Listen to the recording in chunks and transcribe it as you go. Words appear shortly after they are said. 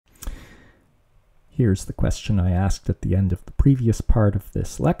Here's the question I asked at the end of the previous part of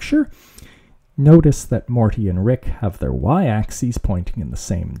this lecture. Notice that Morty and Rick have their y-axes pointing in the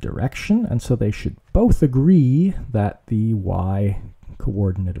same direction, and so they should both agree that the y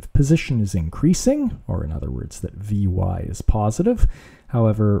coordinate of position is increasing, or in other words, that Vy is positive.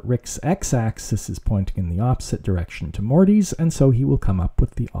 However, Rick's x-axis is pointing in the opposite direction to Morty's, and so he will come up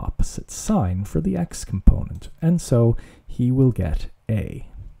with the opposite sign for the x component, and so he will get A.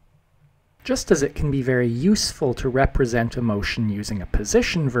 Just as it can be very useful to represent a motion using a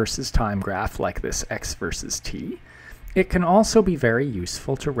position versus time graph like this x versus t, it can also be very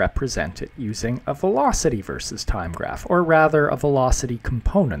useful to represent it using a velocity versus time graph, or rather a velocity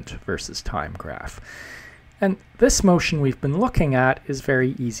component versus time graph. And this motion we've been looking at is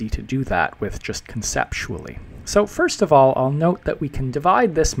very easy to do that with just conceptually. So first of all, I'll note that we can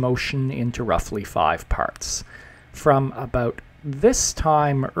divide this motion into roughly 5 parts. From about this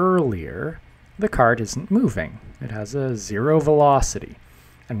time earlier, the card isn't moving. It has a 0 velocity.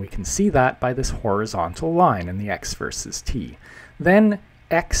 And we can see that by this horizontal line in the x versus t. Then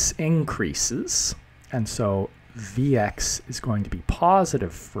x increases, and so Vx is going to be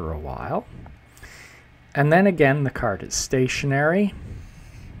positive for a while. And then again, the card is stationary,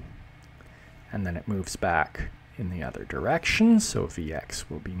 and then it moves back in the other direction, so Vx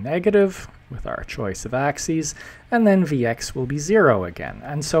will be negative with our choice of axes, and then Vx will be 0 again.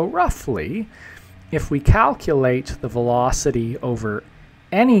 And so roughly, if we calculate the velocity over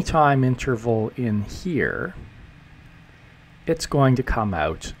any time interval in here, it's going to come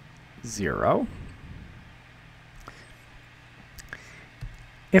out 0.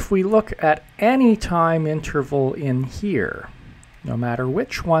 If we look at any time interval in here, no matter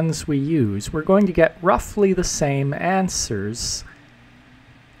which ones we use, we're going to get roughly the same answers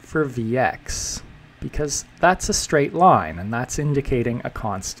for Vx, because that's a straight line, and that's indicating a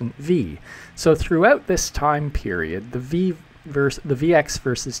constant v. So throughout this time period, the Vx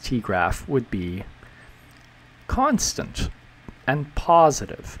versus t graph would be constant and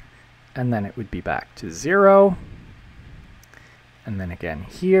positive, and then it would be back to 0, and then again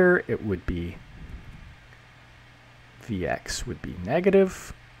here it would be Vx would be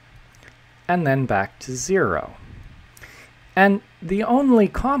negative, and then back to 0. And the only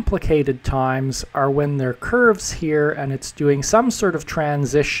complicated times are when there are curves here and it's doing some sort of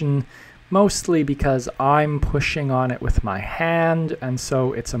transition, mostly because I'm pushing on it with my hand, and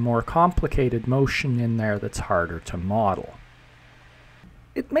so it's a more complicated motion in there that's harder to model.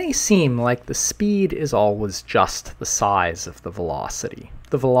 It may seem like the speed is always just the size of the velocity.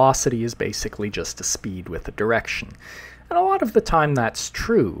 The velocity is basically just a speed with a direction. And a lot of the time that's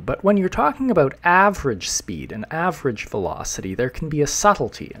true, but when you're talking about average speed and average velocity, there can be a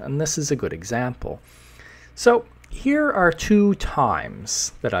subtlety, and this is a good example. So here are 2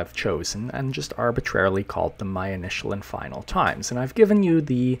 times that I've chosen and just arbitrarily called them my initial and final times, and I've given you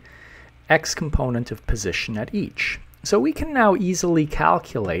the x component of position at each. So we can now easily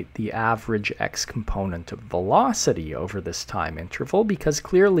calculate the average x component of velocity over this time interval, because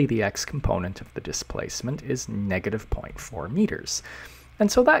clearly the x component of the displacement is negative 0.4 meters.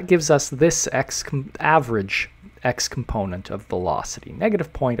 And so that gives us this average x component of velocity,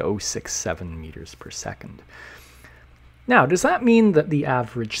 negative 0.067 meters per second. Now, does that mean that the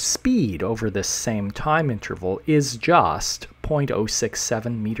average speed over this same time interval is just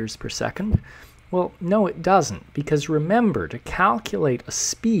 0.067 meters per second? Well, no, it doesn't, because remember, to calculate a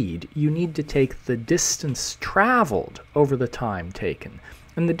speed, you need to take the distance traveled over the time taken.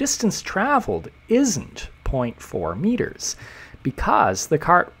 And the distance traveled isn't 0.4 meters, because the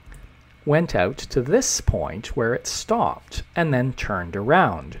cart went out to this point where it stopped and then turned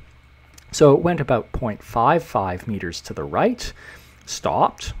around. So it went about 0.55 meters to the right,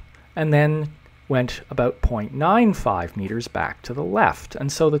 stopped, and then went about 0.95 meters back to the left. And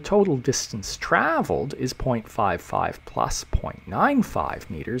so the total distance traveled is 0.55 plus 0.95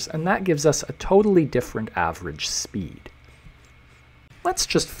 meters, and that gives us a totally different average speed. Let's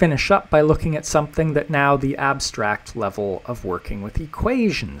just finish up by looking at something that now the abstract level of working with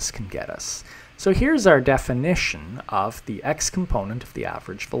equations can get us. So here's our definition of the x component of the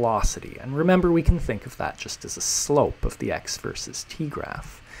average velocity. And remember, we can think of that just as a slope of the x versus t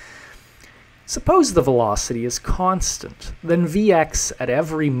graph. Suppose the velocity is constant, then Vx at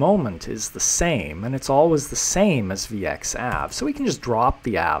every moment is the same, and it's always the same as Vx av. So we can just drop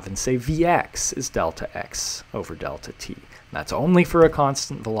the av and say Vx is delta x over delta t. That's only for a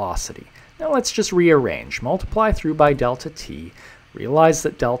constant velocity. Now let's just rearrange. Multiply through by delta t. Realize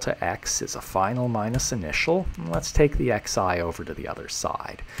that delta x is a final minus initial. And let's take the xi over to the other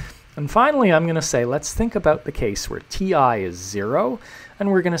side. And finally, I'm going to say, let's think about the case where ti is 0,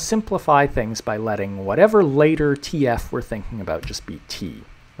 and we're going to simplify things by letting whatever later tf we're thinking about just be t.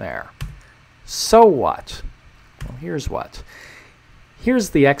 There. So what? Well, here's what. Here's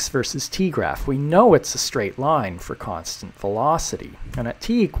the x versus t graph. We know it's a straight line for constant velocity. And at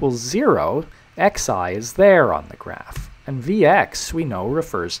t equals 0, xi is there on the graph. And vx, we know,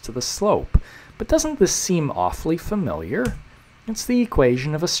 refers to the slope. But doesn't this seem awfully familiar? It's the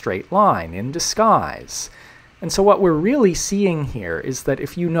equation of a straight line in disguise. And so what we're really seeing here is that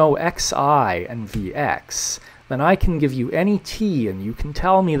if you know xi and vx, then I can give you any t and you can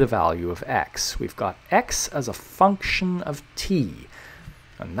tell me the value of x. We've got x as a function of t.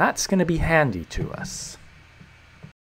 And that's going to be handy to us.